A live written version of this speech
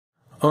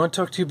I want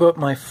to talk to you about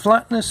my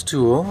flatness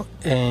tool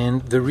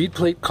and the reed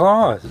plate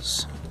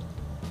claws.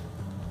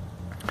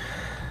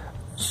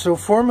 So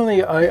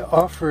formerly I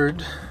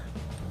offered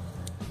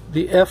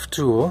the F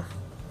tool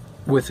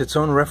with its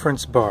own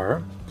reference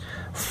bar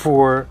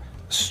for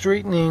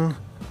straightening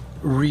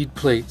reed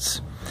plates.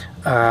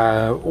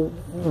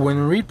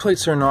 When reed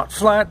plates are not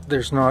flat,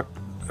 there's not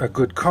a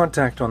good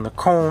contact on the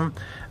comb,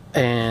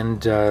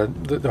 and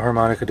the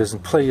harmonica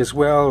doesn't play as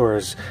well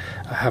or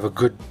have a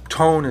good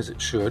tone as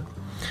it should.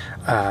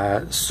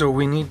 So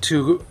we need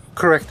to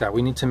correct that.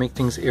 We need to make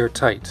things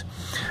airtight.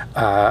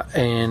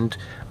 And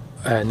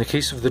in the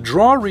case of the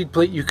draw reed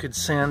plate, you could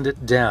sand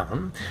it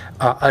down.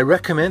 I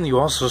recommend you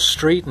also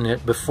straighten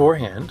it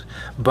beforehand,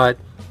 but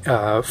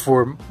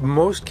for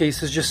most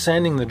cases, just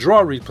sanding the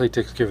draw reed plate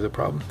takes care of the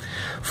problem.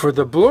 For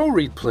the blow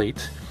reed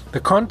plate,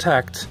 the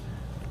contact,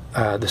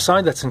 the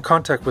side that's in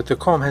contact with the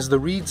comb has the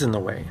reeds in the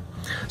way.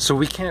 So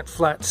we can't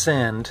flat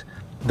sand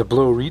the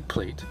blow reed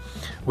plate.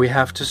 We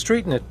have to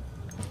straighten it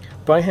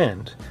by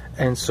hand.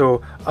 And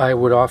so I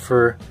would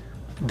offer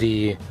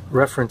the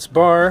reference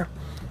bar,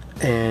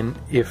 and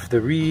if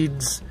the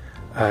reed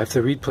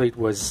plate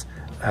was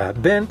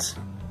bent,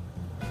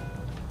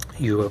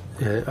 you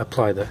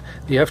apply the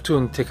F tool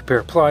and take a pair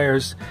of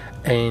pliers,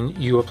 and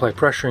you apply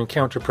pressure and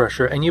counter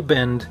pressure, and you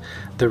bend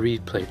the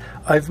reed plate.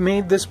 I've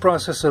made this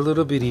process a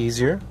little bit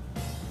easier.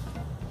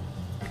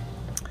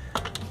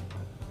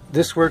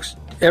 This works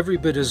every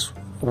bit as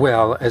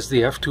well as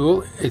the F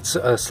tool. It's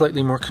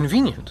slightly more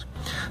convenient.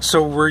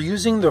 So we're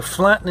using the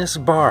flatness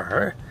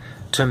bar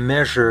to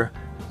measure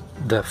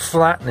the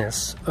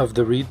flatness of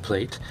the reed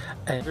plate,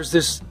 and there's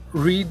this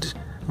reed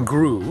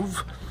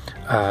groove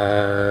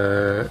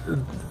that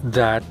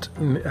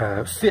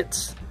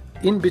fits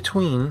in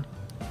between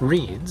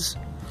reeds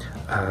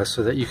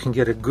so that you can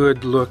get a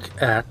good look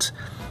at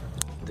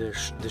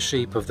the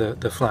shape of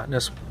the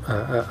flatness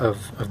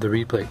of the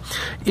reed plate.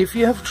 If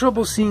you have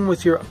trouble seeing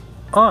with your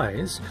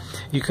eyes,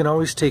 you can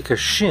always take a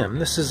shim.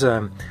 This is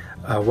a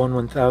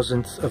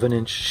 1/1000th of an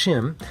inch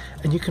shim,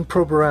 and you can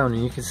probe around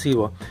and you can see,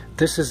 well,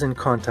 this is in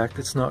contact,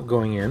 it's not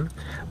going in,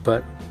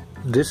 but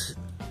this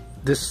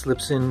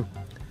slips in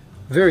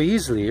very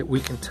easily.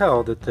 We can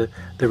tell that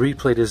the reed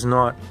plate is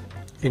not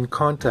in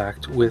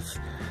contact with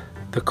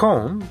the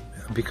comb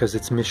because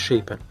it's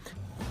misshapen.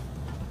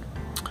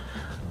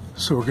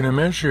 So we're going to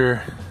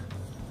measure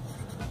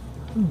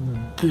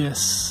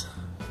this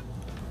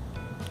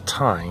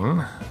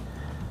tine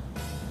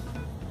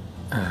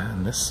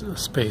and this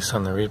space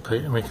on the reed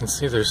plate, and we can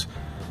see there's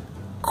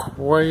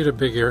quite a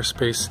big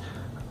airspace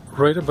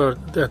right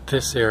about at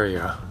this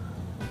area.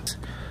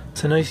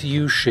 It's a nice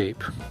U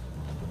shape.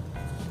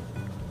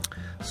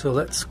 So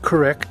let's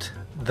correct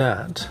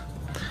that.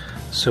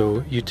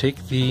 So you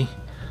take the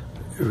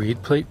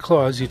reed plate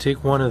claws, you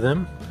take one of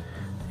them,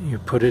 you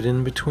put it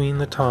in between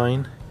the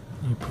tine,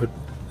 you put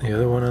the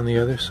other one on the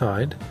other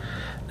side.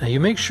 Now you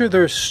make sure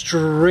they're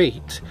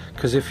straight,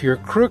 because if you're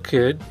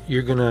crooked,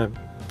 you're gonna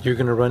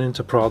run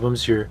into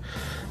problems. You're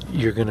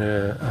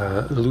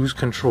gonna lose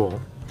control.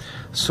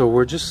 So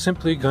we're just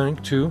simply going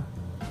to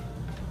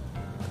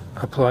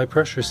apply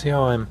pressure. See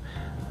how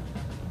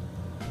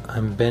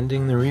I'm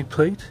bending the reed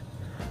plate,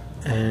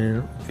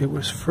 and it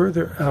was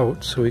further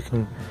out, so we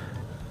can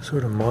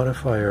sort of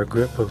modify our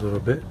grip a little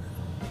bit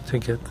to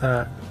get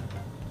that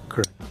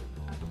correct.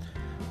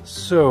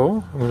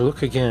 So I'm going to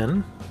look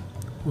again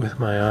with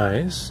my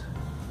eyes,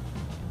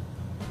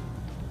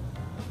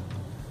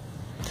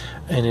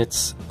 and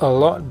it's a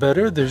lot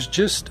better. There's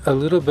just a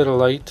little bit of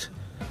light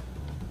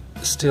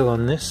still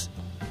on this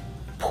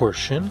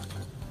portion,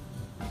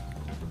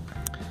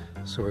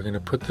 so we're going to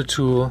put the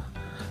tool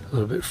a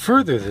little bit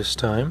further this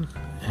time,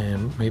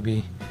 and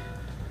maybe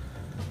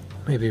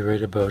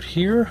right about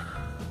here,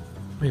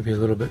 maybe a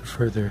little bit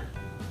further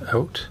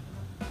out,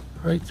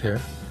 right there.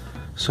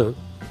 So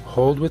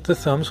hold with the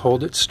thumbs,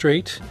 hold it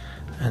straight,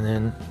 and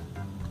then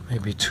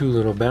maybe two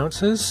little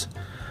bounces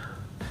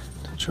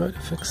to try to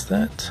fix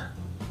that.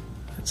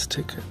 Let's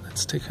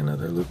take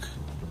another look.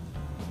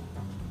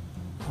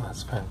 Oh,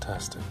 that's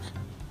fantastic.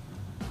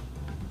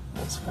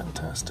 That's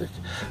fantastic.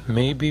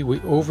 Maybe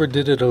we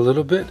overdid it a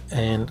little bit,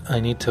 and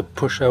I need to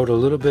push out a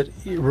little bit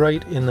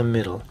right in the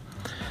middle.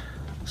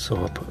 So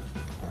I'll put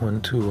one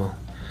tool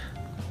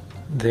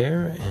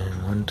there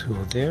and one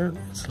tool there.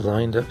 It's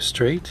lined up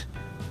straight,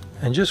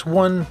 and just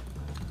one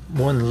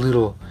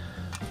little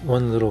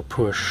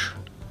push.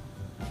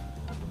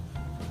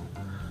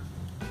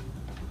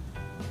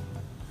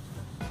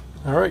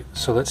 All right,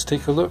 so let's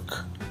take a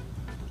look.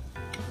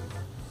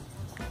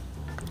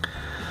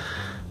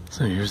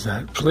 So here's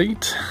that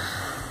plate.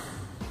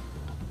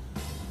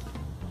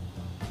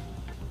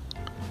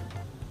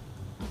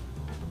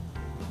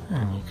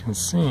 And you can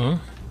see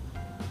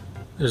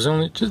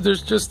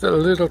there's just a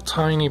little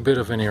tiny bit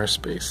of an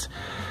airspace.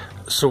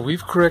 So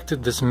we've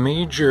corrected this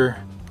major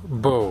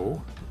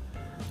bow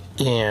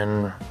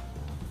in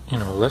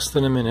less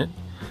than a minute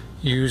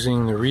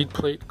using the reed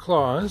plate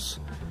claws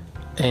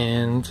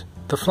and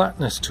the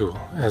flatness tool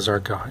as our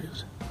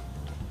guide.